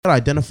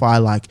identify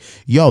like,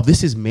 yo,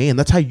 this is me, and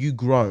that's how you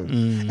grow.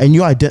 And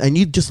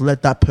you just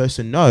let that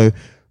person know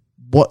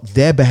what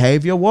their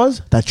behavior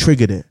was that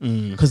triggered it.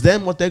 Because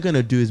then what they're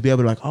gonna do is be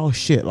able to like, oh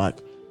shit, like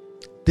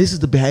this is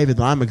the behavior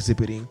that I'm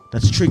exhibiting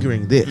that's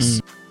triggering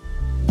this.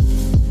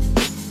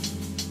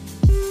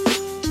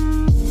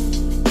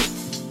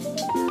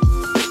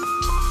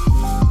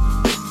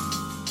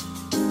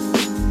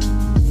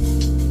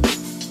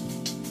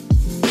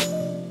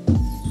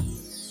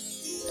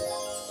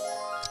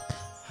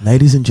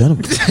 Ladies and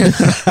gentlemen,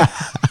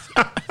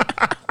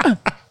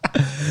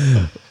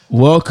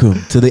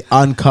 welcome to the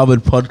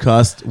Uncovered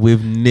Podcast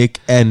with Nick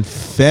and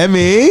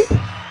Femi.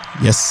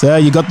 Yes, sir.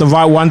 You got the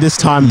right one this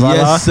time, brother.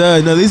 Yes,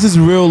 sir. No, this is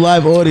real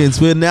live audience.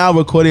 We're now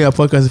recording our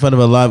podcast in front of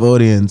a live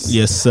audience.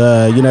 Yes,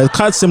 sir. You know,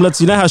 kind of similar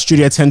to, you know how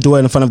Studio 10 do it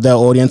in front of their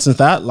audience and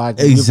that? Like,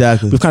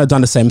 exactly. We've kind of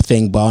done the same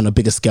thing, but on a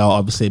bigger scale,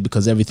 obviously,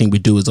 because everything we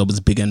do is always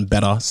bigger and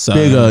better. So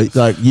bigger.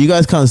 Like, you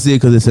guys can't see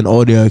it because it's an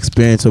audio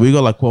experience. So we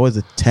got like, what was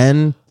it,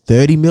 10,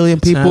 30 million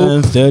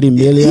people? 30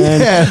 million.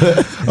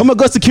 Yeah. Oh my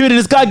God, security,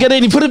 this guy get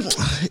in, he put it,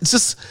 it's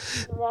just...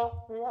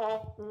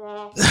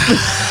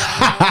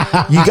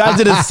 You guys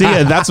didn't see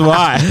it, that's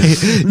why.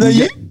 No,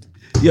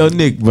 yo,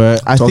 Nick, bro,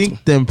 I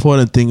think the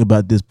important thing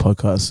about this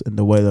podcast and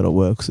the way that it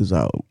works is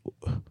that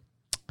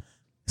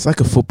it's like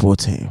a football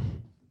team.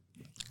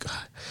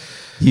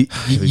 You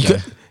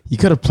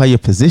got to play your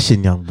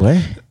position, young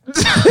boy.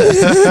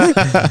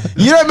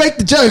 You don't make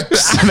the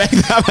jokes. You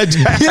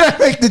don't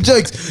make the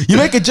jokes. You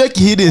make a joke,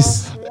 you hear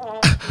this.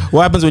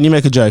 What happens when you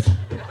make a joke?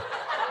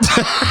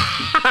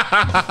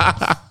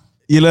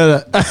 You know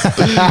that?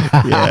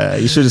 Yeah,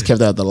 you should have just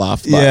kept out the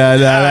laugh. Yeah,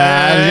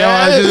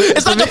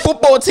 it's like a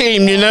football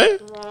team, you know?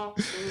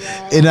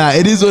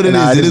 It is what it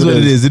is. It is what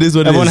it is. It is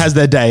what it is. Everyone has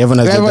their day.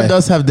 Everyone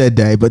does have their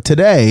day. But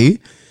today,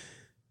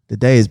 the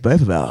day is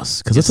both of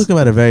ours. Because we're talking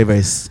about a very,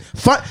 very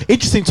fun,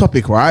 interesting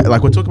topic, right?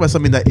 Like, we're talking about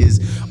something that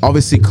is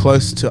obviously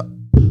close to...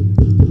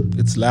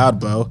 It's loud,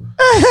 bro.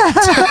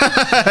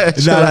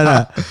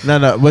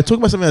 No. We're talking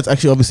about something that's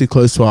actually obviously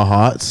close to our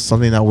hearts.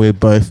 Something that we're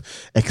both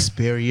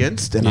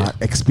experienced and are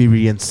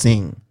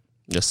experiencing.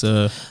 Yes,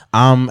 sir.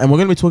 And we're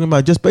going to be talking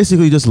about just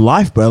basically just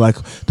life, bro. Like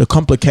the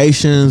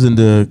complications and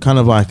the kind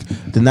of like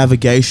the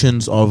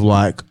navigations of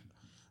like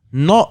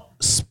not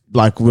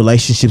like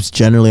relationships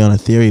generally on a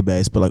theory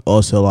base, but like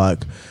also like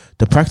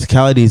the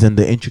practicalities and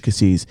the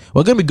intricacies.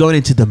 We're going to be going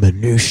into the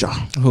minutiae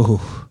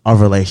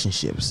of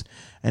relationships.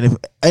 And if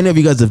any of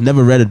you guys have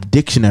never read a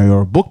dictionary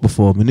or a book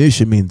before,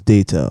 minutia means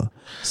detail.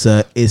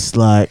 So it's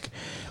like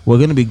we're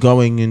going to be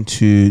going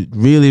into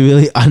really,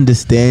 really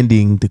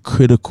understanding the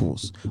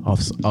criticals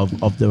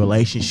of the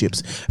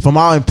relationships from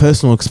our own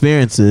personal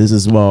experiences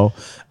as well.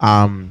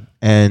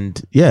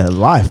 And yeah,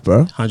 life,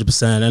 bro.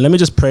 100%. And let me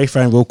just pray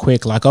for him real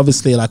quick. Like,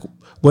 obviously, like,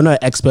 we're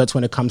not experts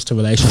when it comes to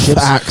relationships.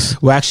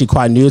 Facts. We're actually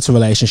quite new to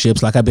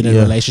relationships. Like, I've been in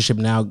a relationship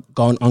now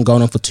going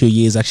on for 2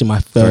 years. Actually, my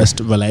first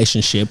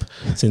relationship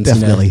since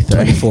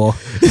 24.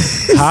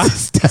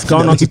 It's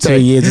going on to 2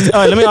 years.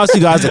 Oh, let me ask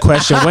you guys a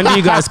question. When do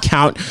you guys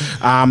count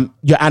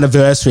your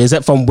anniversary? Is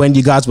it from when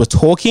you guys were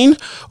talking,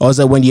 or is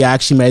it when you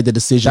actually made the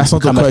decision? That's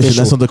not the question.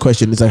 Official? That's not the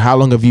question. It's like, how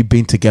long have you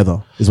been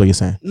together? Is what you're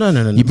saying? No.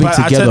 You've been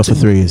together for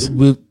 3 years.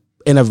 We're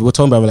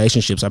talking about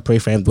relationships. I pray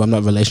for him, but I'm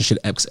not a relationship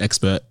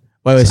expert.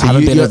 Wait, so I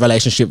haven't been in a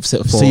relationship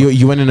for... So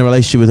you went in a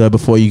relationship with her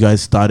before you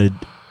guys started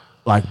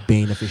like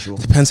being official?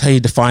 Depends how you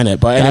define it.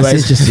 But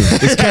anyways... That's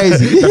interesting. It's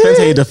crazy. Depends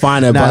how you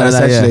define it. But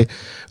essentially...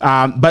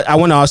 Yeah. But I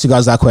want to ask you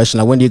guys that question.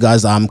 Like, when do you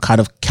guys kind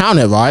of count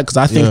it, right? Because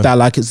I think that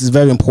like it's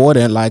very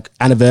important. Like,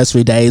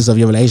 anniversary days of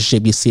your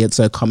relationship, you see it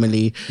so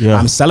commonly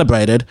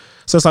celebrated.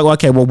 So it's like,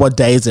 okay, well, what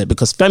day is it?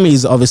 Because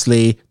Femi's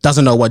obviously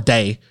doesn't know what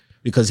day.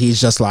 Because he's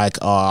just like,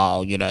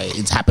 oh, you know,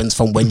 it happens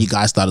from when you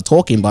guys started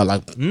talking, but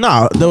like...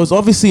 No, there was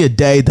obviously a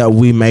day that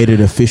we made it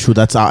official.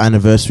 That's our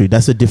anniversary.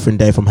 That's a different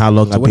day from how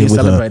long I've been with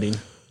celebrating? Her.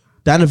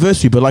 The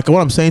anniversary, but like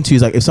what I'm saying to you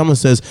is like, if someone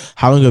says,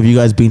 how long have you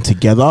guys been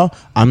together?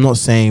 I'm not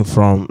saying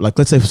from, like,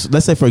 let's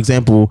say for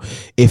example,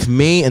 if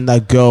me and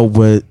that girl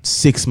were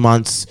 6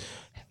 months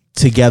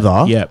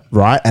together,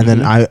 right? And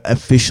then I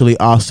officially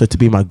asked her to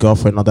be my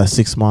girlfriend on that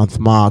 6 month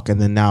mark,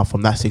 and then now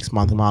from that 6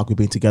 month mark we've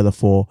been together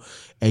for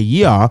a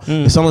year.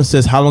 If someone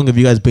says, how long have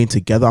you guys been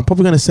together? I'm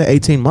probably going to say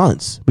 18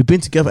 months. We've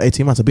been together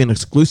 18 months. I've been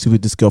exclusive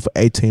with this girl for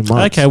 18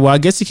 months. Okay, well, I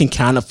guess you can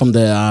count it from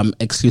the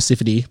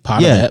exclusivity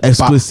part of it. Yeah,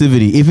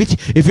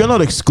 exclusivity. If you're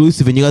not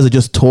exclusive and you guys are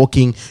just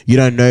talking, you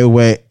don't know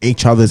where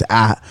each other's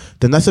at,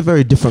 then that's a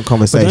very different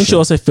conversation. But don't you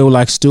also feel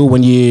like still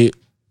when you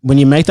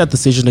make that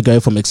decision to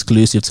go from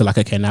exclusive to like,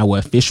 okay, now we're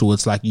official,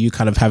 it's like you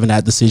kind of having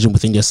that decision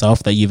within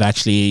yourself that you've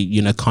actually,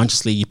 you know,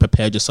 consciously you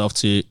prepared yourself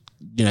to,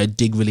 you know,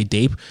 dig really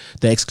deep.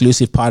 The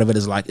exclusive part of it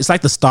is like, it's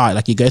like the start.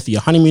 Like, you go through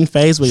your honeymoon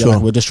phase where you're like,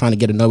 we're just trying to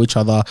get to know each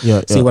other,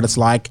 see what it's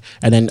like.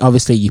 And then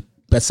obviously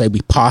let's say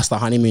we passed the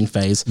honeymoon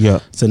phase. Yeah.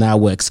 So now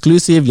we're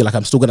exclusive. You're like,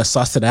 I'm still going to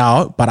suss it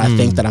out, but I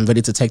think that I'm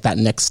ready to take that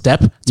next step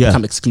to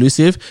become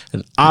exclusive.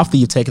 And after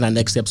you've taken that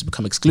next step to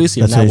become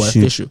exclusive, now we're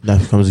official.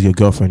 That becomes your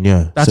girlfriend,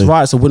 yeah. That's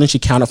right. So wouldn't you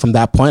count it from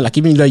that point? Like,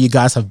 even though you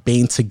guys have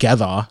been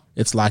together,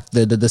 it's like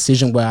the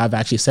decision where I've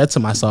actually said to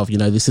myself, you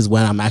know, this is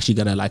when I'm actually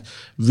going to like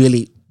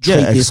really treat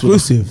this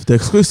exclusive. The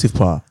exclusive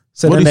part.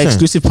 So then the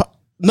exclusive part.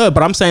 No,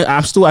 but I'm saying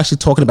I'm still actually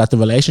talking about the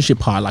relationship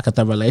part. Like at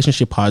the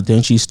relationship part,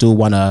 don't you still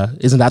want to?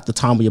 Isn't that the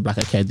time where you're like,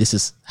 okay, this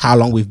is how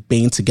long we've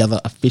been together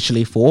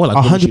officially for?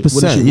 Like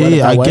 100%.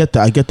 Yeah, I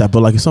get that.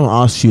 But like, if someone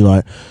asks you,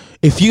 like,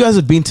 if you guys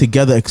have been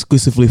together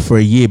exclusively for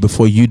a year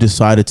before you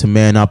decided to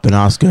man up and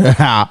ask her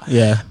out,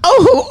 yeah.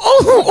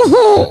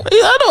 Oh,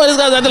 I don't know. This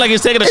guy's acting like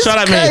he's taking a shot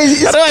at me.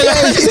 I don't know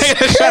he's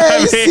taking a shot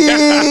at me.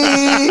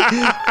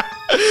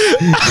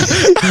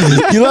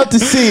 You love to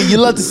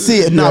see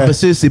it. No, but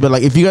seriously, but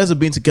like, if you guys have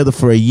been together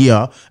for a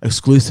year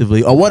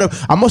exclusively or whatever,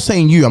 I'm not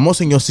saying you, I'm not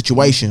saying your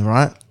situation,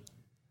 right?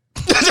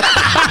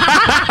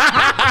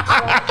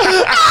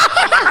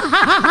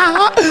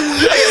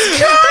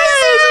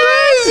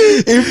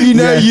 If you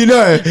know, you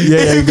know.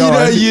 Yeah, if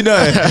you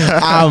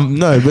know.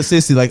 No, but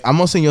seriously, like, I'm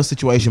not saying your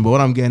situation, but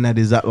what I'm getting at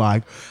is that,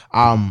 like,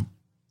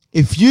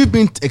 if you've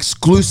been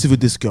exclusive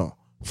with this girl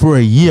for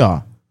a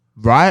year,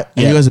 right?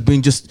 And you guys have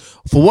been just,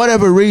 for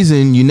whatever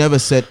reason, you never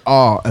said,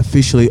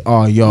 officially,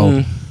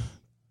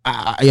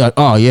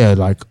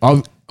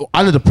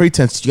 under the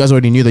pretense, you guys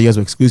already knew that you guys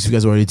were exclusive, you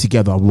guys were already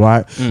together,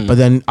 right? But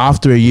then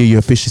after a year, you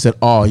officially said,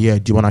 do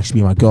you want to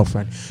actually be my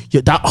girlfriend?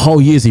 That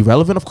whole year is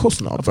irrelevant? Of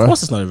course not, bro. Of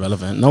course it's not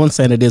irrelevant. No one's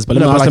saying it is, but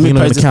let me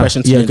pose this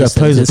question to you. Yeah, go,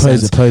 pose it.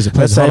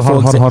 Let's say,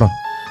 hold on.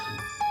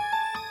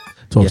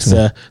 Yes,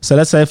 sir. So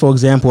let's say, for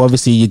example,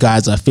 obviously you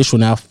guys are official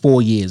now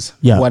 4 years.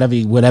 Yeah. Whatever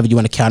you want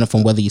to count it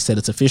from, whether you said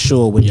it's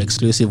official or when you're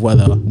exclusive,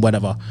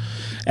 whatever.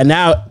 And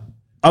now,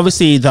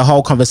 obviously, the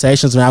whole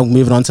conversations now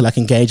moving on to like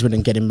engagement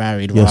and getting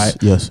married, right?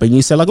 Yes. But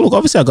you said like, look,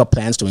 obviously I got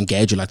plans to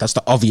engage you. Like that's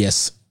the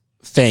obvious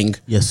thing.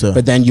 Yes, sir.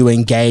 But then you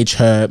engage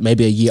her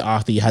maybe a year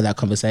after you had that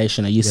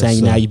conversation. Are you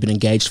saying now you've been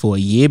engaged for a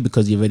year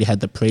because you already had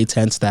the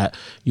pretense that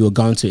you were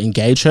going to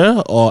engage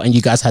her, and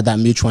you guys had that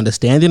mutual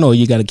understanding, or are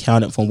you going to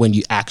count it from when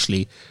you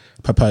actually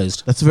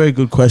proposed? That's a very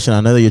good question.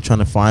 I know that you're trying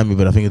to find me,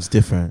 but I think it's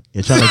different.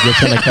 You're trying to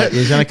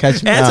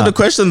catch me. Answer the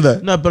question though.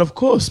 No, but of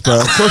course,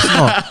 bro. Of course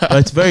not. But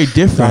it's very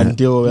different.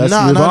 No.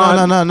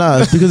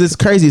 Because it's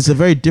crazy. It's a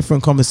very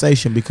different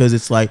conversation because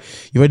it's like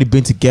you've already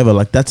been together.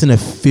 Like that's an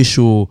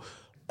official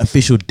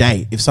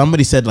date. If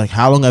somebody said like,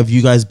 how long have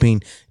you guys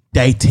been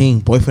dating,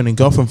 boyfriend and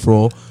girlfriend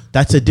for?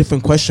 That's a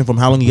different question from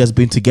how long you guys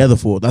been together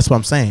for. That's what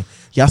I'm saying.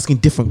 You're asking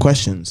different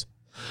questions.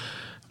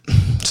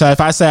 So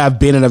if I say I've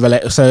been in a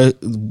relationship, so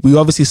we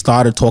obviously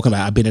started talking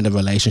about I've been in a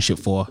relationship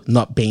for,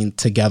 not being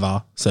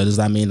together. So does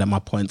that mean that my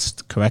point's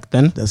correct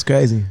then? That's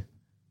crazy.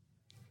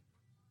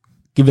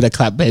 Give it a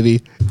clap,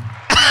 baby.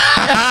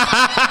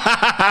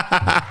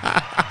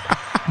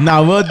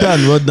 Nah, well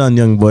done,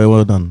 young boy.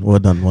 Well done.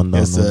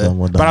 Yes, well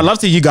done. But I'd love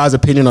to hear you guys'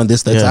 opinion on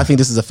this though. I think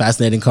this is a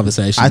fascinating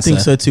conversation. I think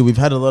so too. We've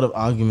had a lot of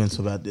arguments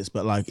about this,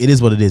 but like, it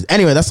is what it is.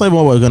 Anyway, that's not even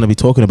what we're going to be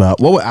talking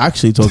about. What we're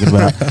actually talking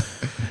about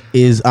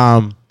is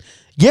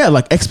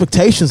like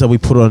expectations that we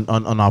put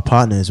on our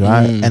partners,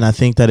 right? And I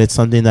think that it's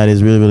something that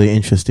is really, really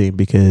interesting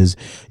because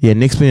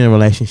Nick's been in a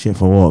relationship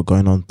for what,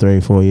 going on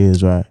 3-4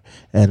 years, right?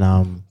 And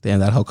damn,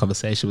 that whole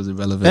conversation was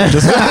irrelevant.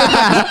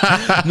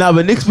 No,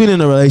 but Nick's been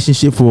in a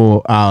relationship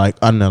for like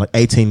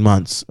 18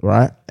 months,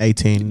 right?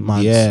 18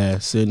 months. Yeah,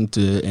 soon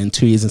in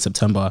 2 years in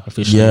September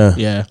officially.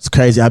 Yeah, it's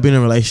crazy. I've been in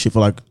a relationship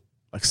for like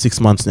 6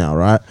 months now,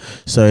 right?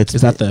 So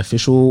is that the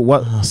official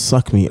what?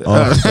 Suck me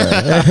off.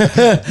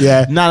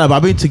 Yeah. No, but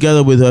I've been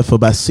together with her for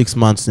about 6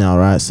 months now,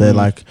 right? So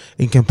like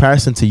in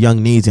comparison to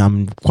young Neezy,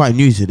 I'm quite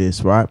new to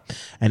this, right?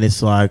 And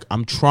it's like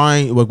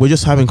we're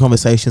just having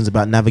conversations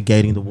about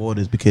navigating the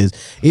waters because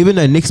even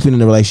though Nick's been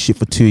in a relationship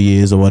for 2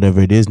 years or whatever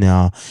it is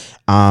now,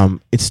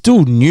 it's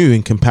still new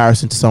in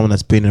comparison to someone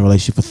that's been in a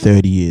relationship for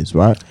 30 years,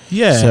 right?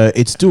 Yeah. So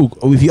it's still,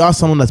 if you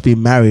ask someone that's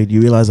been married, you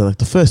realize that like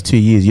the first 2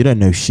 years you don't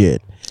know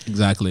shit.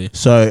 Exactly.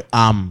 So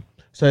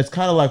it's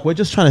kind of like we're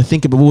just trying to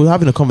think about. We were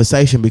having a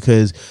conversation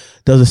because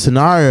there was a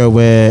scenario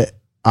where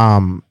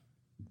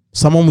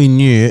someone we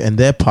knew and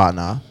their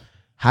partner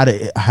had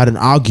an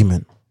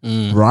argument,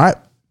 right?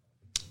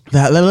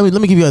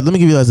 Let me give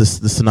you guys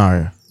the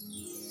scenario.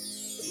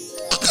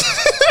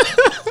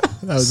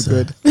 That was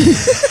good.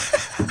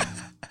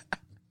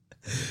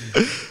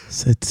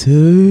 So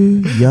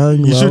two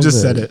young. You should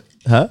just said it.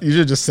 Huh? You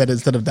should just said it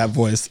instead of that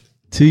voice.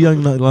 Two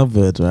young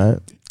lovebirds, right?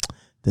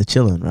 They're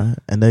chilling, right?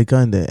 And they're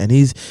going there. And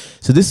this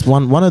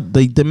one of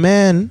the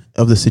man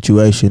of the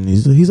situation,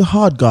 he's a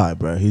hard guy,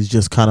 bro. He's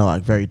just kind of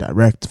like very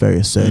direct, very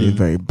assertive,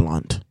 very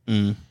blunt.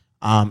 And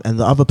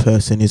the other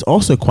person is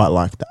also quite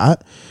like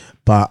that.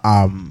 But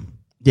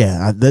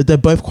they're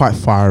both quite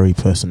fiery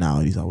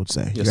personalities, I would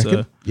say. Yes,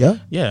 sir. Yeah?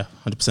 Yeah,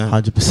 100%.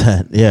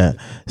 100%, yeah.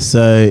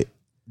 So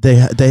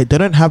they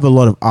don't have a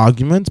lot of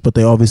arguments, but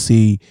they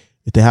obviously,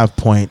 if they have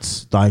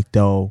points, like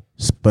they'll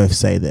both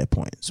say their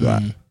points,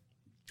 right?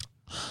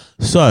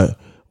 So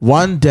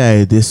one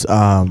day this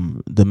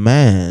the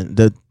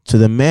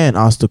man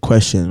asked the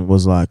question,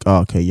 was like,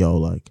 oh, okay, yo,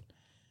 like,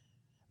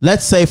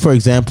 let's say for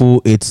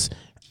example it's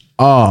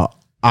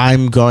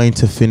I'm going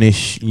to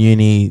finish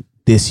uni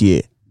this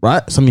year,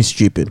 right? Something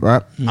stupid,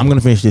 right? I'm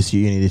gonna finish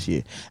uni this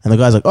year, and the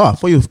guy's like, oh, I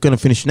thought you were gonna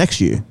finish next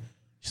year.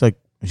 She's like,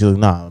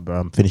 nah, bro,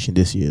 I'm finishing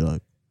this year.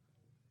 Like,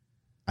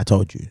 I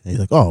told you. And he's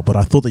like, oh, but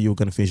I thought that you were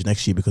gonna finish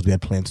next year because we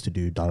had plans to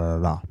do da da da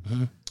da.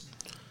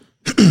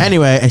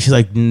 Anyway, and she's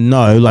like,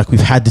 no, like, we've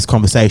had this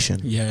conversation.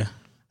 Yeah.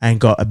 And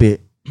got a bit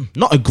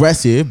not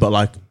aggressive, but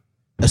like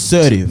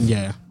assertive.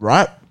 Yeah.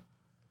 Right?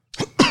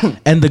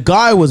 And the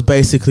guy was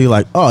basically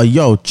like, oh,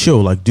 yo,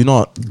 chill, like,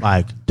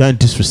 don't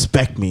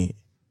disrespect me.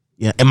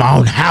 Yeah, in my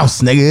own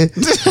house,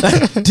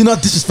 nigga. Do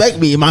not disrespect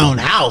me in my own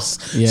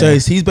house. Yeah. So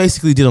he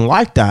basically didn't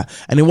like that.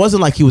 And it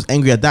wasn't like he was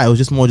angry at that. It was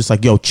just more just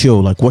like, yo,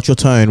 chill. Like, watch your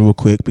tone real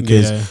quick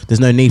because there's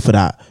no need for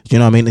that. You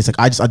know what I mean? It's like,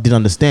 I didn't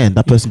understand.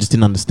 That person just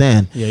didn't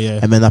understand. Yeah.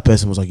 And then that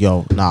person was like,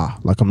 yo, nah,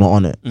 like, I'm not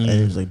on it. And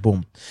it was like,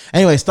 boom.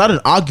 Anyway, it started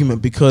an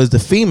argument because the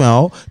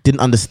female didn't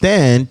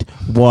understand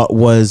what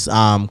was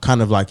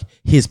kind of like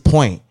his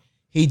point.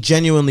 She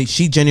genuinely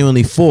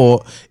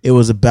thought it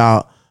was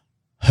about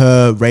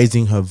her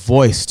raising her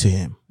voice to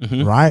him,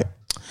 right?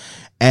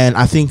 And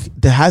I think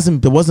there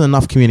wasn't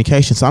enough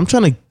communication. So we're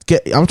trying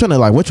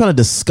to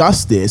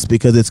discuss this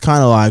because it's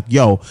kind of like,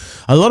 yo,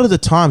 a lot of the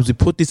times we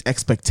put these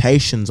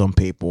expectations on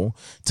people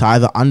to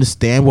either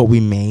understand what we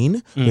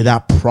mean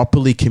without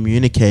properly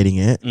communicating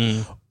it,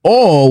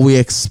 or we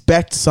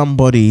expect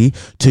somebody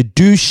to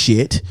do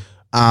shit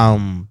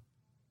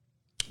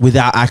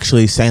without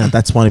actually saying that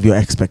that's one of your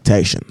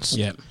expectations.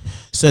 Yeah.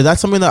 So that's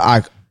something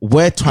that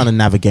we're trying to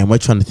navigate, we're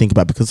trying to think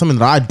about, because something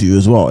that I do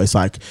as well. It's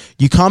like,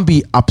 you can't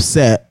be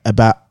upset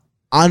about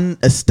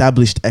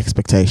unestablished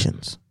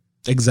expectations.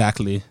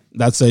 Exactly.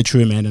 That's so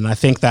true, man. And I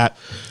think that,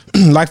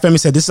 like Femi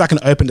said, this is like an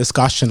open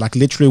discussion. Like,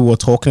 literally, we were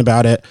talking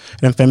about it,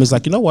 and then Femi's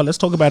like, you know what? Let's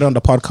talk about it on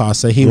the podcast.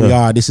 So here we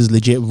are. This is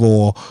legit,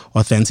 raw,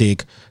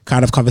 authentic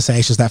kind of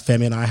conversations that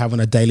Femi and I have on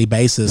a daily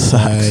basis.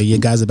 So you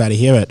guys are about to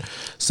hear it.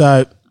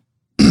 So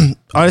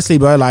honestly,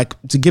 bro,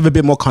 like, to give a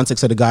bit more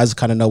context so the guys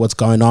kind of know what's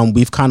going on,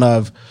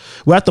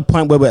 we're at the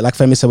point where we're, like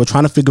Femi said, we're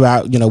trying to figure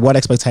out, you know, what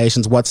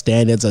expectations, what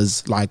standards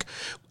is, like,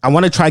 I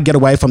want to try to get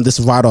away from this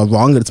right or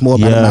wrong. It's more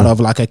about a matter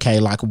of like, okay,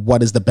 like,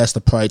 what is the best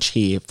approach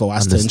here for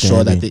us to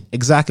ensure that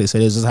exactly, so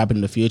this doesn't happen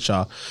in the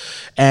future.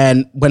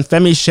 And when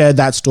Femi shared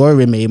that story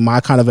with me,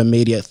 my kind of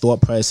immediate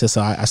thought process,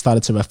 I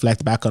started to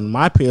reflect back on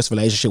my previous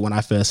relationship when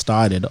I first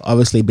started.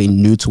 Obviously, being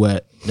new to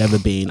it, never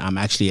been, I'm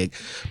actually a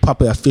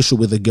proper official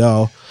with a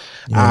girl.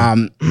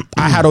 I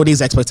had all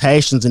these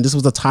expectations, and this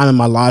was a time in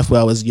my life where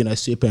I was, you know,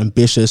 super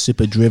ambitious,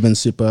 super driven,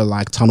 super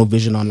like tunnel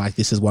vision on like,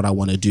 this is what I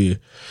want to do.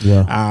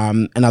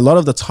 And a lot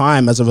of the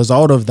time, as a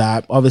result of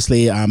that,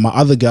 obviously my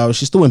other girl,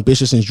 she's still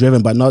ambitious and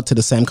driven, but not to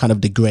the same kind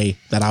of degree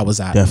that I was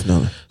at.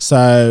 Definitely.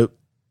 So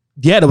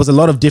yeah, there was a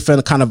lot of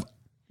different kind of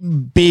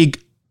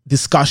big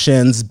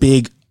discussions,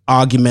 big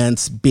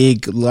arguments,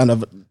 big kind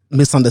of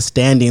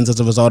misunderstandings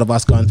as a result of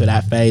us going through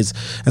that phase.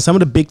 And some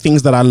of the big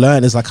things that I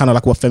learned is like kind of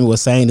like what Femi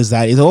was saying, is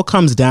that it all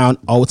comes down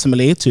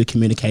ultimately to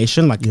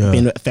communication, like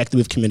being effective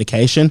with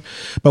communication.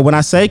 But when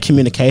I say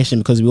communication,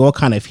 because we all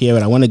kind of hear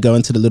it, I want to go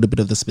into a little bit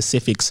of the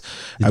specifics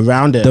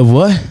around it. The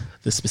what?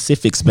 The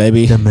specifics,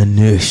 baby. The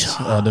minutiae.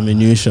 Oh, the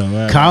minutiae,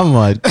 right? Come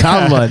on.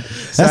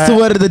 That's the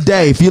word of the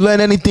day. If you learn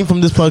anything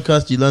from this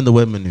podcast, you learn the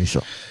word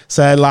minutiae.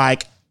 So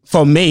like,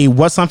 for me,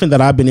 what's something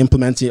that I've been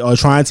implementing or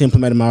trying to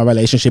implement in my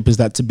relationship is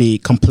that to be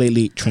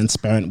completely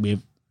transparent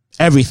with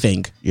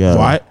everything,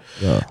 right?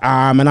 Yeah.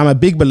 And I'm a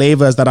big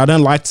believer is that I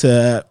don't like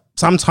to,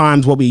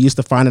 sometimes what we used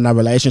to find in our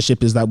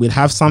relationship is that we'd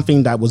have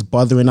something that was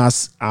bothering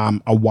us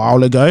a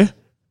while ago,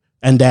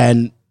 and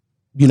then,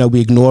 you know, we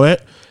ignore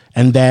it,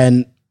 and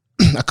then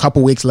a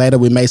couple weeks later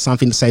we may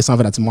say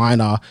something that's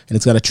minor, and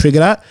it's going to trigger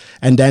that,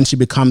 and then she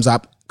becomes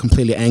up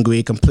completely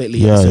angry,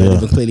 completely assertive,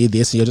 completely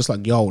this, and you're just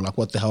like, yo, like,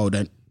 what the hell,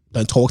 don't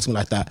talk to me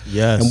like that.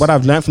 Yes. And what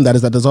I've learned from that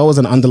is that there's always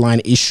an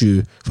underlying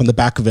issue from the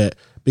back of it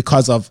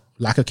because of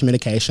lack of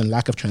communication,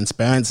 lack of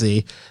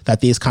transparency, that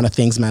these kind of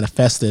things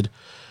manifested.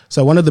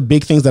 So one of the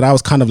big things that I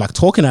was kind of like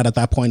talking at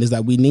that point is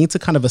that we need to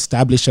kind of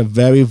establish a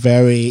very,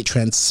 very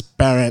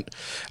transparent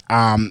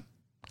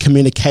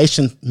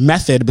communication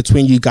method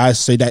between you guys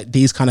so that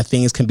these kind of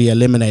things can be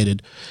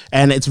eliminated.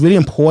 And it's really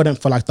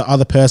important for like the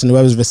other person,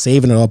 whoever's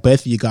receiving it, or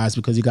both of you guys,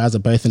 because you guys are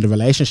both in the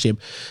relationship,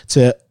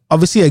 to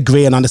obviously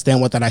agree and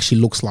understand what that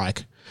actually looks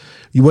like.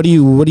 What do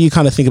you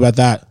kind of think about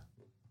that?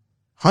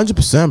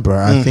 100%,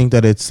 bro. I think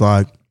that it's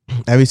like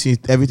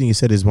everything you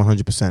said is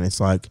 100%. It's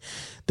like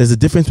there's a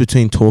difference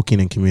between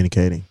talking and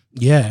communicating.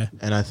 Yeah.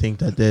 And I think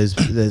that there's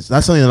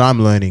that's something that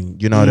I'm learning,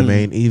 you know what I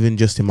mean? Even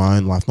just in my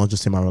own life, not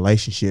just in my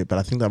relationship, but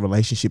I think that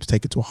relationships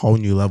take it to a whole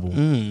new level.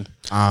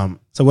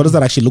 So what does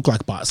that actually look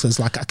like, Bart? So it's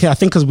like, okay, I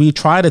think because we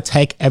try to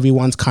take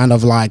everyone's kind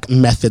of like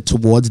method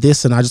towards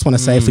this, and I just want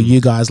to say for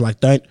you guys, like,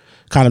 don't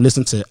kind of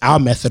listen to our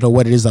method or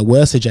what it is that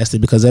we're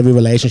suggesting, because every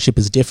relationship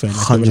is different.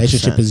 Like, the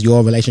relationship is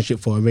your relationship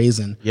for a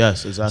reason.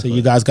 Yes, exactly. So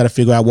you guys got to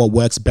figure out what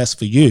works best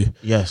for you.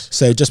 Yes.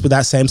 So just with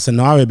that same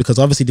scenario, because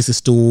obviously this is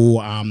still,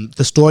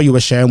 the story you were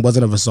sharing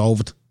wasn't a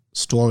resolved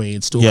story.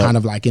 It's still kind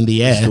of like in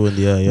the air. Still in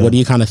the air, yeah. What are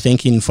you kind of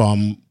thinking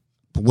from,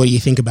 what do you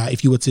think about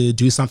if you were to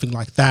do something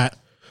like that?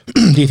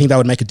 Do you think that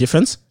would make a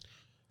difference?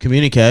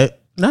 Communicate.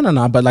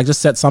 No. But like, just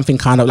set something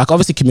kind of like,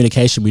 obviously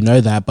communication, we know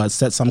that, but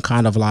set some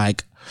kind of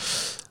like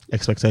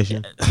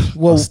expectation.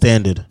 Well,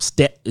 standard.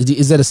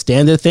 Is it a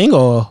standard thing,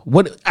 or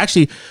what?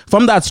 Actually,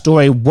 from that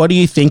story, what do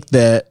you think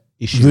the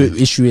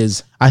root issue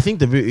is? I think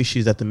the root issue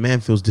is that the man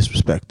feels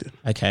disrespected.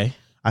 Okay.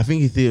 I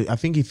think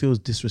he feels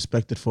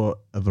disrespected for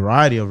a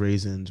variety of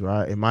reasons,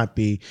 right? It might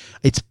be,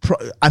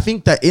 I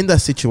think that in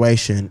that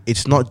situation,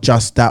 it's not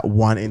just that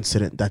one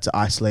incident that's an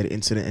isolated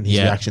incident and his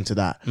reaction to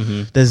that.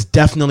 Mm-hmm. There's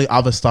definitely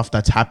other stuff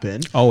that's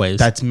happened. Always.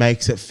 That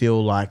makes it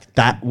feel like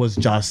that was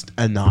just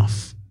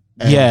enough.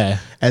 And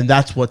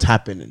that's what's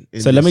happening.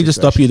 So let me just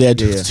stop you there.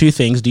 Two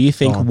things. Do you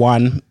think,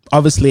 one,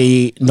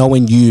 obviously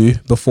knowing you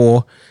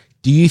before,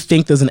 do you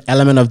think there's an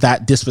element of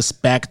that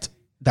disrespect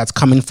that's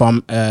coming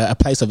from a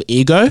place of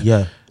ego?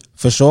 Yeah.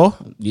 For sure.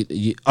 What?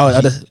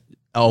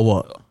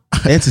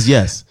 The answer is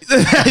yes.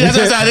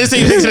 I didn't say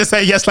you were going to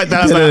say yes like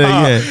that. I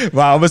was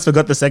well, I almost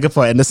forgot the second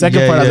point. And the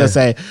second point I was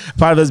going to say,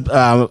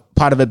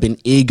 part of it being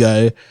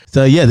ego.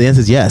 So yeah, the answer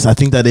is yes. I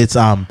think that it's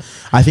I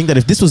think that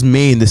if this was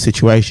me in this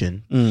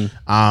situation,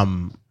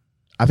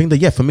 I think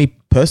that for me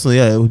personally,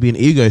 it would be an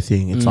ego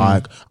thing. It's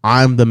like,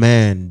 I'm the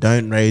man,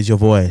 don't raise your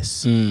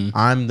voice.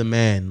 I'm the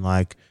man,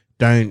 like,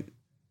 don't.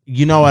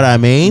 You know what I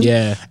mean?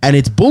 Yeah. And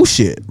it's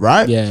bullshit,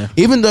 right? Yeah.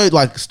 Even though,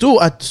 like,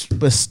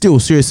 but still,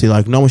 seriously,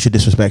 like, no one should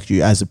disrespect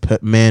you as a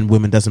man,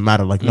 women, doesn't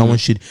matter. Like, no one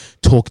should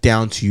talk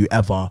down to you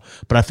ever.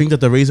 But I think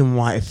that the reason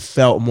why it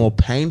felt more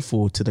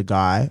painful to the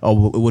guy,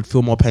 or it would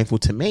feel more painful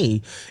to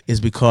me, is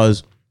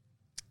because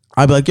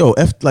I'd be like, yo,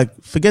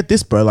 forget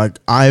this, bro. Like,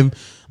 even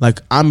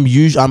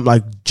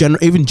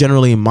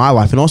generally in my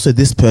life, and also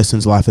this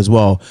person's life as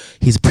well,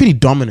 he's pretty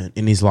dominant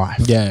in his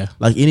life. Yeah.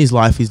 Like, in his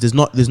life, there's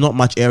not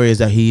much areas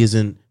that he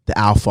isn't the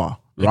alpha,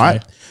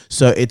 right? Okay.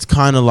 So it's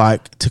kind of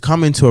like, to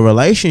come into a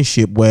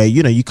relationship where,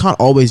 you can't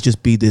always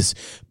just be this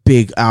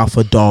big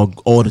alpha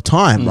dog all the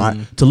time, right?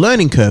 It's a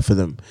learning curve for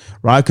them,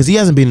 right? Because he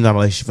hasn't been in that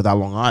relationship for that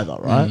long either,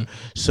 right?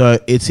 So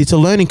it's a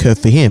learning curve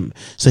for him.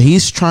 So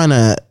he's trying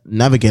to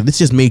navigate. It's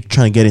just me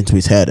trying to get into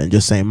his head and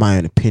just saying my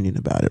own opinion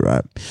about it,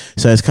 right?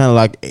 So it's kind of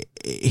like,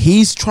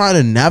 he's trying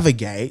to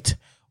navigate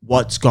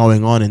what's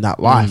going on in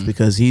that life,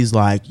 because he's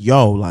like,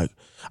 yo, like,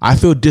 I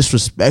feel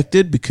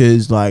disrespected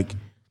because, like,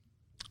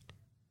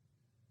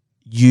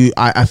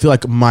 I feel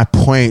like my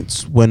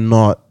points were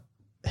not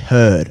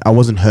heard. I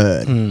wasn't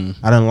heard.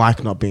 I don't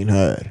like not being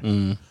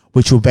heard,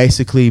 which will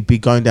basically be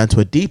going down to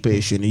a deeper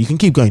issue. And you can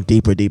keep going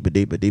deeper if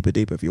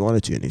you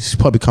wanted to. And it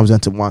probably comes down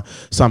to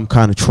some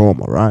kind of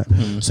trauma, right?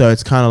 So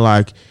it's kind of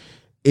like,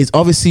 it's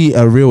obviously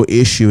a real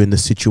issue in the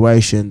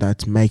situation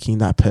that's making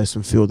that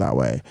person feel that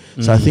way.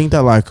 So I think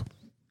that, like,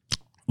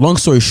 long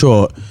story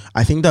short,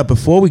 I think that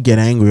before we get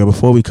angry or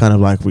before we kind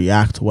of like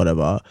react or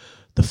whatever,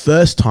 the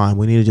first time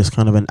we need to just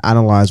kind of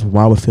analyze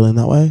why we're feeling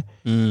that way.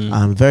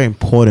 Very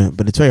important,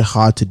 but it's very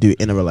hard to do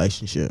in a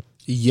relationship.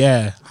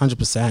 Yeah,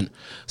 100%.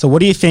 So what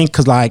do you think?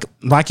 Because like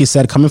you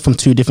said, coming from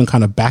two different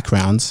kind of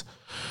backgrounds,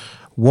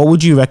 what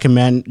would you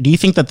recommend? Do you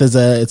think that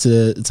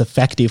it's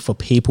effective for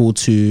people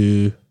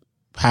to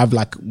have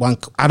like one,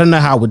 I don't know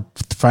how I would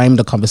frame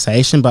the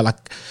conversation, but like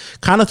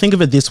kind of think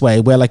of it this way,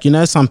 where like,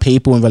 some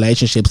people in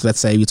relationships, let's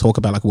say we talk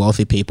about like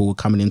wealthy people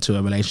coming into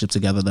a relationship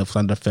together,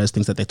 one of the first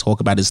things that they talk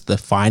about is the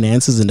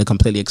finances, and they're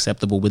completely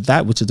acceptable with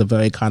that, which is a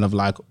very kind of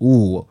like,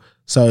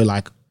 so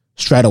like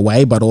straight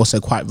away, but also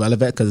quite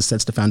relevant because it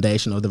sets the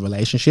foundation of the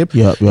relationship.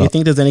 Do you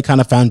think there's any kind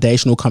of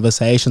foundational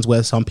conversations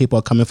where some people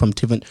are coming from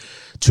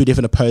two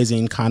different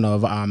opposing kind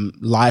of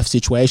life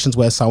situations,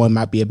 where someone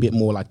might be a bit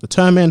more like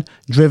determined,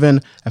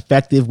 driven,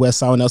 effective, where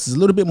someone else is a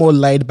little bit more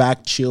laid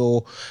back,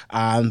 chill,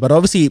 but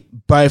obviously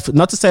both,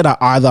 not to say that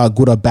either are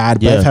good or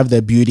bad, both have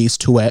their beauties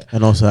to it,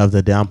 and also have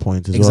their down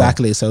points as well.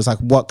 Exactly. So it's like,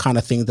 what kind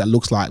of things that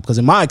looks like, because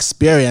in my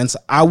experience,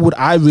 I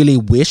really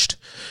wished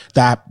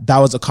that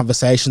was a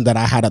conversation that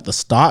I had at the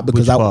start,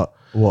 because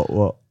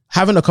what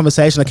having a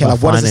conversation, okay, about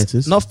like what finances? is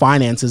this? Not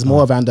finances,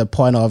 more around the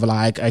point of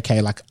like,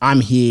 okay, like I'm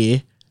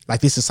here,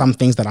 like this is some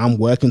things that I'm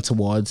working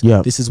towards.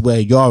 This is where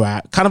you're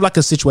at. Kind of like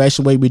a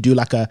situation where we do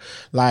like a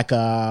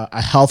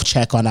health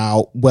check on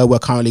where we're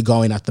currently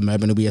going at the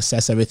moment, and we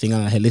assess everything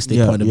on a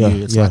holistic point of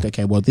view. It's like,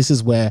 okay, well, this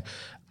is where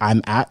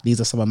I'm at. These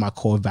are some of my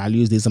core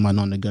values. These are my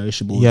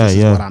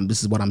non-negotiables.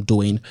 This is what I'm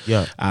doing.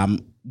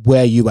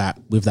 Where are you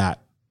at with that?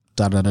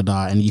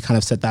 And you kind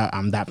of set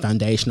that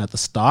foundation at the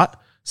start.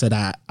 so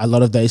that a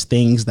lot of those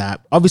things that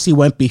obviously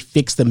won't be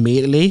fixed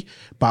immediately,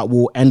 but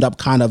will end up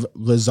kind of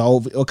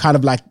resolve or kind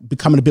of like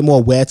becoming a bit more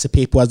aware to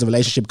people as the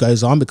relationship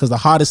goes on. Because the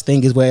hardest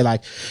thing is where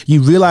like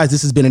you realize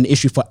this has been an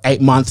issue for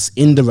 8 months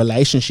in the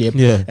relationship,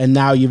 and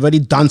now you've already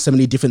done so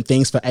many different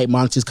things for 8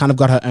 months. She's kind of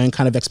got her own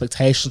kind of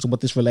expectations of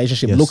what this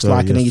relationship looks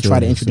like, and then you try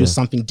to introduce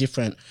something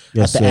different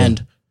at the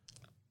end.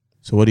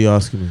 So what are you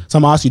asking me? So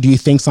I'm asking you, do you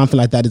think something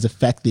like that is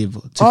effective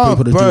to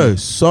people to do?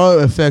 So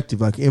effective.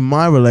 Like in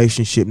my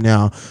relationship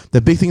now, the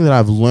big thing that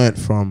I've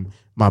learned from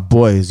my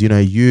boys, you know,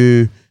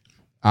 you,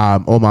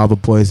 all my other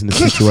boys in the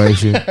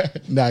situation.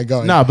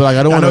 Go on. No, but like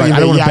I don't want to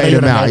bait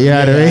them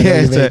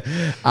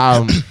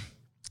out.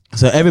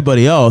 So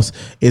everybody else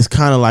is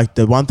kind of like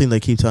the one thing they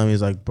keep telling me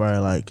is like,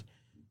 bro, like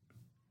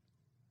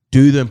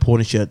do the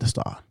important shit at the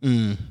start.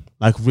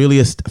 Like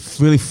really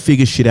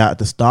figure shit out at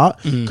the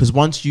start, because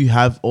once you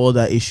have all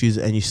that issues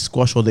and you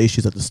squash all the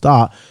issues at the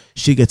start,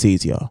 shit gets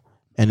easier.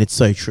 And it's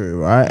so true,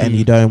 right? And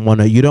you don't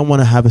want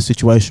to have a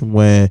situation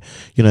where,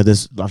 you know,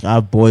 there's like I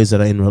have boys that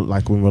are in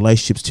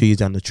relationships 2 years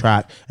down the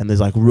track, and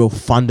there's like real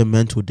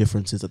fundamental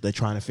differences that they're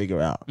trying to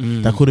figure out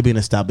that could have been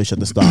established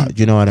at the start. Do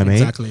you know what I mean?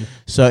 Exactly.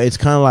 So it's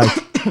kind of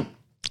like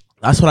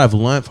that's what I've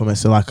learned from it.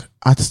 So like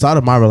at the start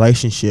of my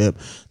relationship,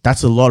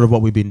 that's a lot of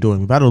what we've been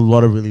doing. We've had a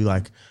lot of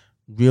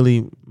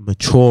really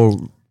mature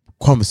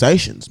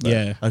conversations, bro.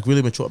 Yeah, like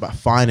really mature about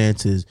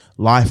finances,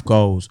 life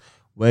goals,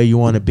 where you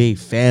want to be,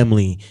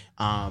 family,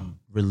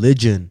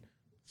 religion,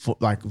 for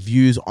like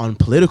views on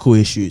political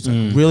issues,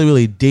 like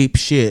really deep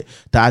shit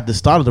that at the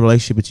start of the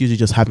relationship it's usually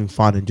just having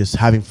fun and just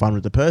having fun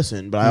with the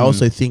person. But I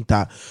also think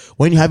that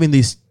when you're having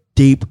these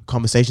deep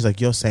conversations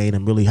like you're saying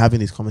and really having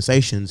these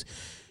conversations,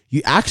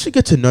 you actually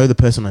get to know the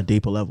person on a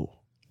deeper level.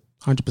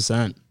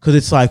 100%. Because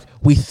it's like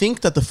we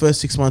think that the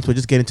first 6 months we're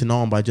just getting to know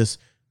them by just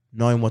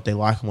knowing what they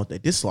like and what they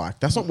dislike.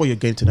 That's not what you're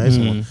getting to know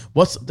someone.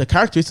 What's the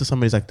characteristics of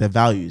somebody is like their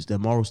values, their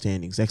moral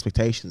standings, their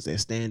expectations, their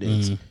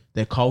standards,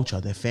 their culture,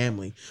 their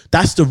family.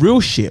 That's the real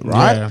shit,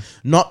 right? Yeah.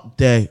 Not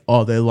they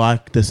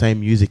like the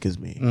same music as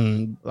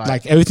me.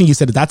 Like everything you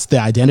said, that's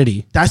their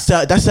identity. That's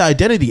the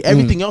identity.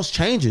 Everything else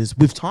changes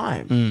with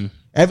time.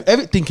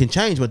 Everything can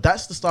change, but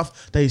that's the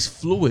stuff that is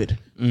fluid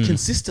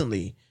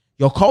consistently.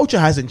 Your culture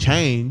hasn't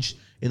changed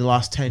in the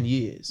last 10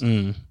 years,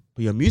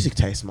 but your music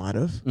taste might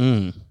have.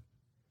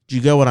 Do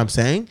you get what I'm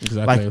saying?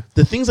 Exactly. Like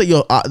the things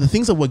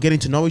that we're getting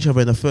to know each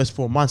other in the first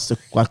 4 months,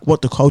 like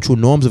what the cultural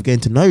norms of getting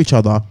to know each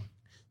other,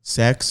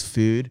 sex,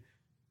 food,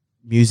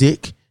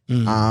 music,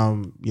 you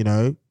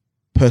know,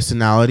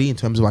 personality in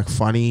terms of like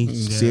funny,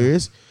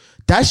 serious.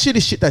 That shit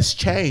is shit that's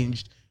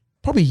changed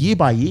probably year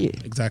by year.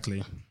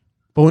 Exactly.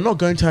 But we're not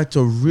going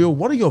to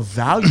what are your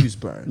values,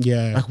 bro?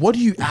 Like what do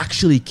you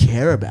actually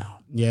care about?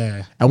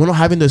 Yeah. And we're not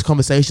having those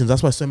conversations.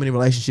 That's why so many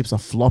relationships are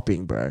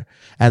flopping, bro.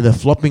 And they're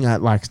flopping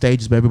at like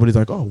stages where everybody's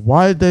like, oh,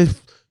 why are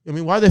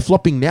they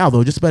flopping now? They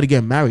were just about to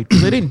get married.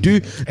 Because they didn't do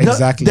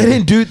exactly.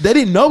 They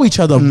didn't know each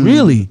other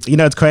really. You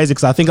know, it's crazy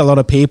because I think a lot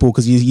of people,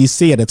 because you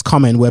see it's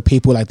common where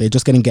people like they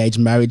just get engaged,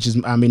 marriages.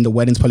 I mean, the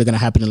wedding's probably going to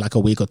happen in like a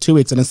week or 2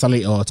 weeks, and then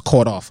suddenly, it's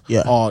caught off.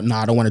 Yeah. Oh, no,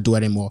 I don't want to do it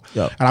anymore.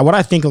 Yeah. And what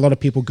I think a lot of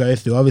people go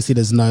through, obviously,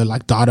 there's no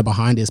like data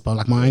behind this, but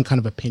like my own kind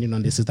of opinion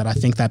on this is that I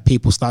think that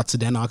people start to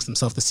then ask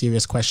themselves the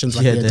serious questions,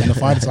 like you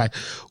identified. It's like,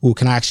 oh,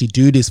 can I actually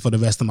do this for the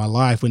rest of my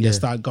life? When they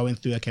start going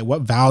through, okay,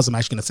 what vows am I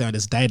actually going to say on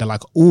this day? They're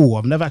like, oh,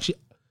 I've never actually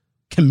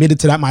committed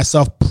to that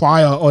myself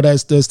prior or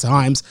those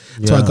times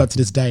till I got to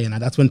this day. And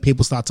that's when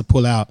people start to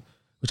pull out,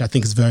 which I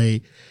think is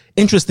very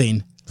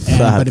interesting.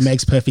 But it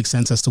makes perfect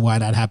sense as to why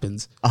that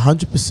happens.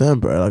 100%,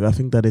 bro. Like I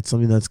think that it's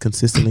something that's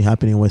consistently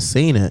happening. We're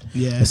seeing it.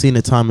 Yeah. We're seeing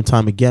it time and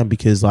time again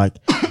because like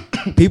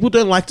people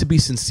don't like to be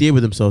sincere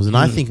with themselves. And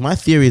I think my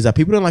theory is that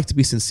people don't like to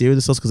be sincere with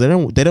themselves because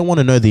they don't want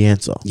to know the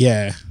answer.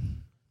 Yeah.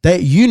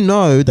 You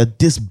know that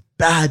this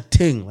bad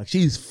thing, like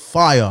she's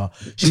fire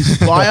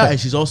and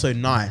she's also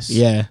nice.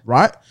 Yeah.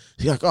 Right?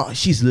 You're like, oh,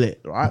 she's lit,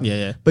 right?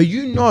 Yeah. But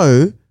you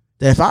know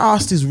that if I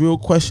ask these real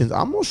questions,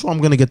 I'm not sure I'm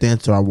going to get the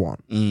answer I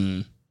want.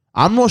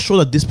 I'm not sure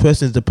that this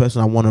person is the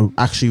person I want to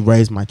actually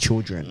raise my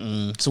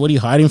children. So what are you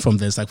hiding from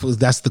this? Like,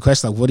 that's the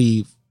question. Like, what do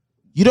you...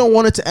 You don't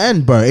want it to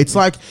end, bro. It's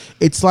just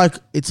like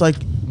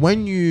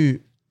when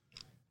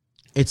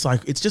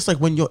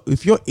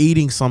if you're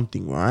eating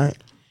something, right?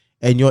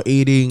 And you're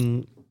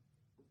eating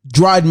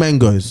dried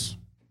mangoes.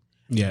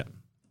 Yeah.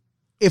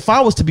 If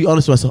I was to be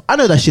honest with myself, I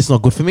know that shit's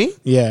not good for me.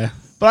 Yeah.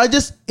 But I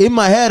just, in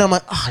my head, I'm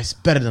like, it's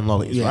better than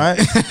lollies, right?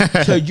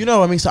 So, you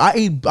know what I mean? So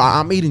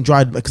I'm eating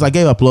dried, because I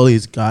gave up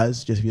lollies,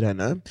 guys, just if you don't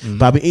know.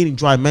 But I've been eating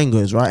dried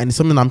mangoes, right? And it's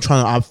something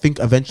I think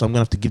eventually I'm going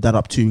to have to give that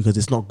up too, because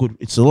it's not good.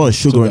 It's a lot of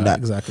sugar in that.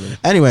 Exactly.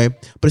 Anyway,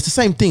 but it's the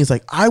same thing. It's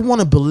like, I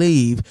want to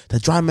believe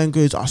that dried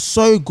mangoes are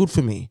so good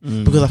for me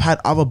because I've had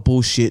other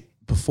bullshit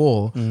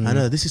before. I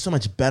know this is so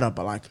much better,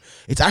 but like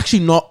it's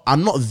actually not.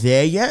 I'm not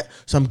there yet,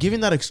 so I'm giving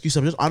that excuse.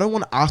 I don't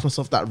want to ask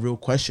myself that real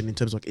question in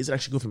terms of like, is it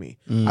actually good for me?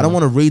 I don't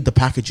want to read the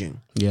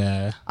packaging.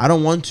 Yeah, I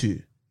don't want to.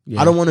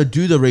 I don't want to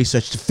do the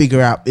research to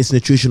figure out its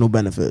nutritional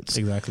benefits.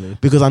 Exactly,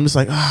 because I'm just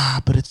like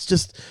but it's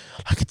just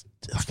like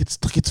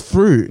it's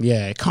fruit.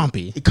 Yeah, it can't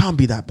be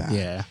that bad.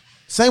 Yeah.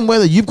 Same way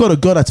that you've got a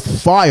girl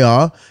that's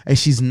fire and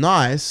she's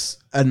nice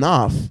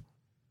enough,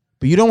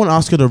 but you don't want to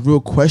ask her the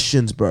real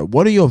questions, bro.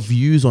 What are your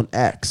views on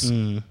X?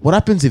 What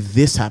happens if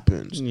this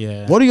happens?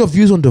 Yeah. What are your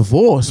views on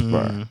divorce,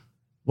 bro?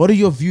 What are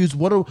your views?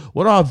 What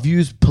are our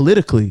views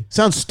politically?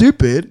 Sounds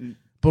stupid,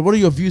 but what are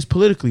your views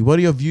politically? What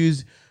are your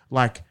views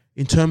like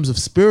in terms of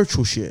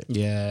spiritual shit?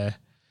 Yeah.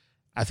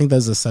 I think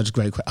those are such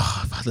great questions.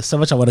 Oh, there's so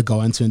much I want to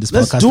go into in this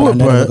Let's podcast. do it,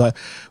 bro.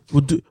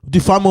 We'll do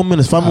 5 more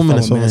minutes. 5 more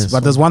minutes. But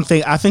there's one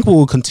thing I think we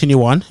will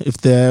continue on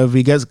if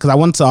we get, because I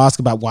wanted to ask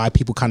about why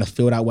people kind of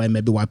feel that way,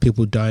 maybe why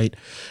people don't.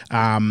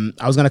 I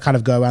was going to kind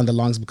of go around the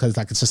lungs because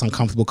like it's just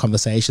uncomfortable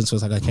conversations. So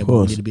it's like, okay,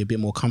 well, we need to be a bit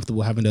more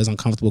comfortable having those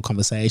uncomfortable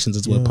conversations,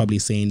 as we're probably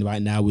seeing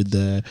right now with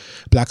the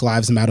Black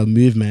Lives Matter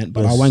movement.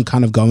 But I won't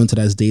kind of go into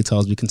those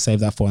details. We can save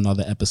that for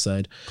another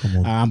episode.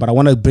 But I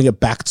want to bring it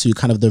back to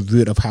kind of the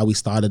root of how we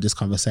started this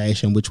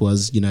conversation, which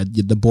was, you know,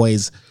 the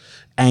boys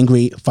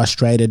angry,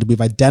 frustrated.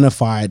 We've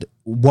identified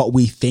what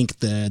we think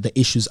the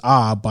issues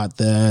are, but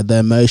the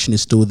emotion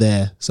is still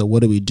there. So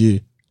what do we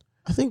do?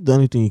 I think the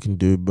only thing you can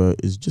do, bro,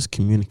 is just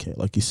communicate.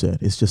 Like you said,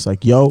 it's just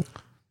like, yo,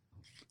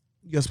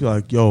 you just be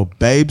like, yo,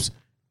 babes,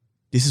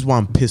 this is why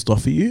I'm pissed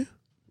off at you,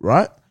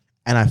 right?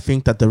 And I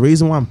think that the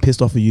reason why I'm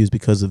pissed off at you is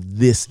because of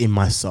this in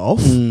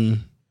myself.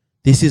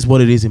 This is what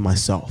it is in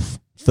myself.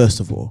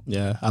 First of all.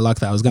 Yeah, I like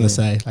that. I was going to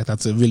say, like,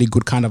 that's a really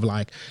good kind of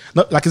like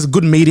it's a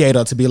good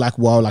mediator to be like,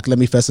 well, like, let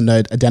me first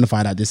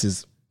identify that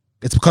it's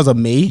because of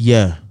me.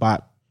 Yeah.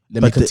 But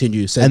let me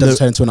continue. So it doesn't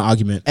turn into an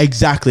argument.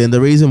 Exactly. And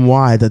the reason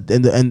why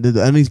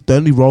the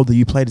only role that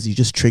you played is you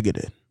just triggered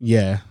it.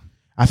 Yeah.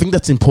 I think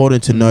that's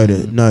important to know.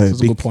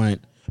 That's a good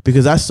point.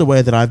 Because that's the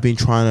way that I've been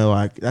trying to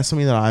like, that's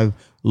something that I've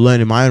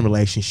learned in my own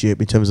relationship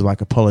in terms of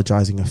like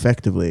apologizing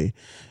effectively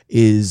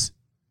is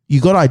you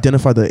got to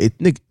identify that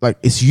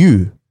it's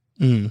you.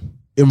 In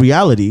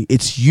reality,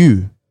 it's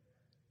you.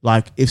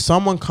 Like if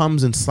someone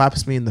comes and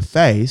slaps me in the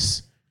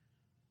face,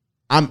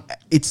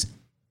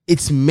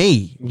 it's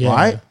me,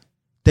 right?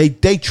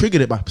 They triggered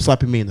it by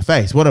slapping me in the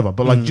face, whatever.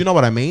 But like, do you know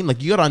what I mean?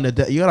 Like you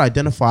gotta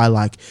identify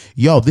like,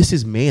 yo, this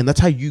is me, and that's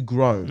how you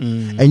grow.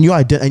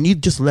 And you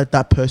just let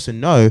that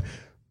person know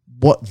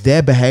what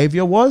their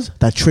behavior was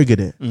that triggered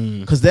it.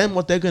 Because then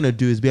what they're gonna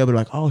do is be able to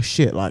like, oh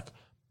shit, like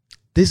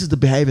this is the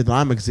behavior that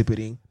I'm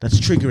exhibiting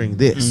that's triggering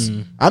this.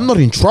 I'm not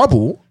in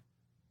trouble.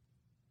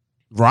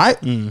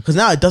 Right? Because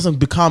now it doesn't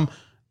become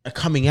a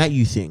coming at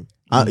you thing.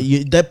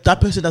 That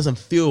person doesn't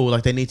feel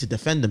like they need to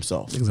defend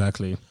themselves.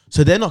 Exactly.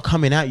 So they're not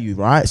coming at you,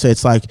 right? So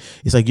it's like,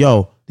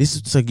 yo,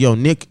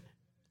 Nick,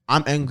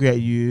 I'm angry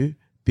at you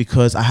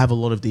because I have a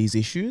lot of these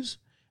issues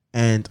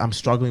and I'm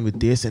struggling with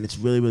this and it's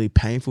really, really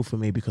painful for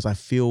me because I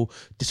feel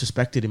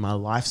disrespected in my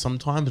life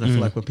sometimes. And I feel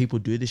like when people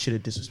do this shit,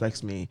 it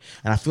disrespects me.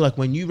 And I feel like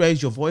when you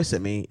raise your voice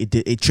at me,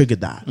 it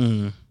triggered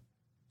that.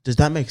 Does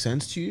that make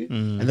sense to you?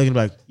 And they're gonna be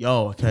like,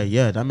 yo, okay,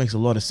 yeah, that makes a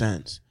lot of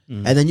sense.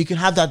 And then you can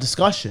have that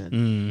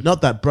discussion.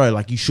 Not that, bro,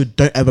 like you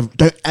don't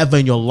ever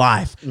in your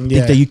life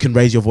think that you can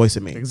raise your voice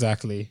at me.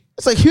 Exactly.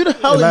 It's like, who the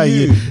hell are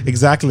you?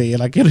 Exactly.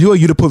 Like, who are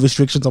you to put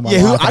restrictions on my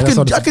life?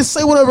 I can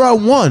say whatever I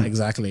want.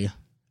 Exactly.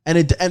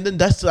 And then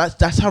that's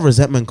how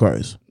resentment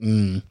grows.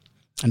 And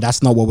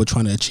that's not what we're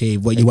trying to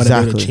achieve. What you want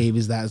to achieve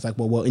is that it's like,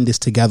 well, we're in this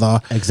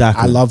together.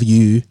 Exactly. I love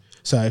you.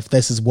 So if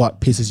this is what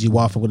pisses you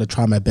off, I'm going to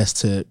try my best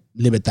to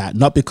limit that.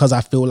 Not because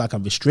I feel like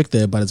I'm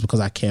restricted, but it's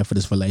because I care for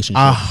this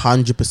relationship.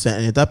 100%.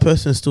 And if that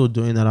person is still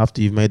doing that after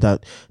you've made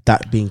that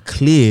being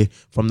clear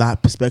from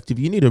that perspective,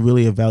 you need to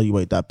really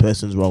evaluate that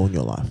person's role in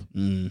your life.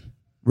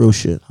 Real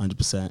shit.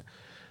 100%.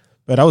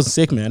 But that was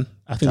sick, man.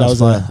 I think that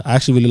was I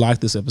actually really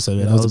liked this episode.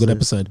 Yeah, that was a good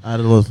episode. I had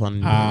a lot of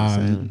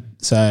fun.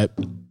 So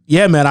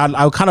yeah, man,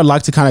 I would kind of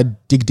like to kind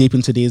of dig deep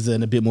into these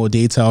in a bit more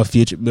detail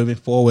future moving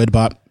forward,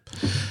 but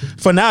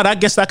for now, I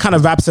guess that kind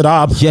of wraps it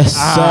up. Yes,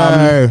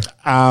 sir.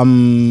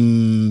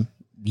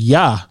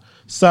 Yeah.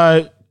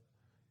 So,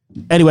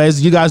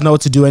 anyways, you guys know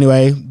what to do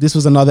anyway. This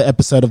was another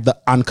episode of the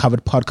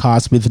Uncovered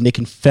Podcast with Nick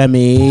and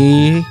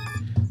Femi.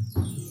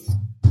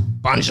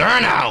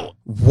 Buongiorno.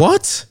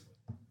 What?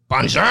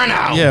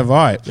 Buongiorno. Yeah,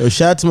 right. Yo,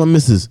 shout out to my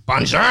missus.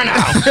 Buongiorno.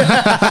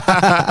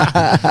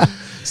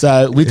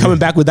 So we're coming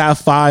back with that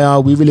fire.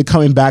 We're really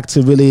coming back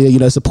to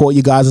really, support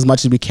you guys as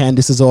much as we can.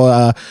 This is all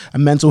a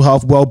mental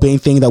health, well-being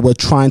thing that we're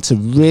trying to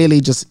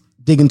really just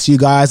dig into you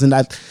guys. And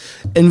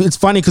it's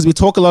funny because we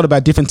talk a lot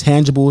about different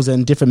tangibles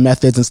and different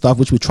methods and stuff,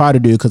 which we try to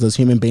do because as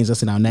human beings,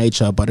 that's in our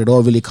nature. But it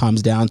all really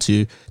comes down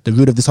to the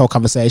root of this whole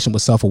conversation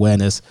was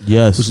self-awareness.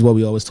 Yes. Which is what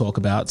we always talk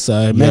about.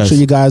 So make sure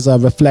you guys are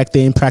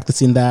reflecting,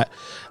 practicing that.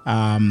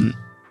 And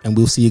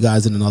we'll see you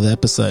guys in another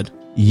episode.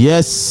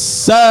 Yes,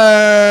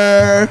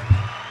 sir.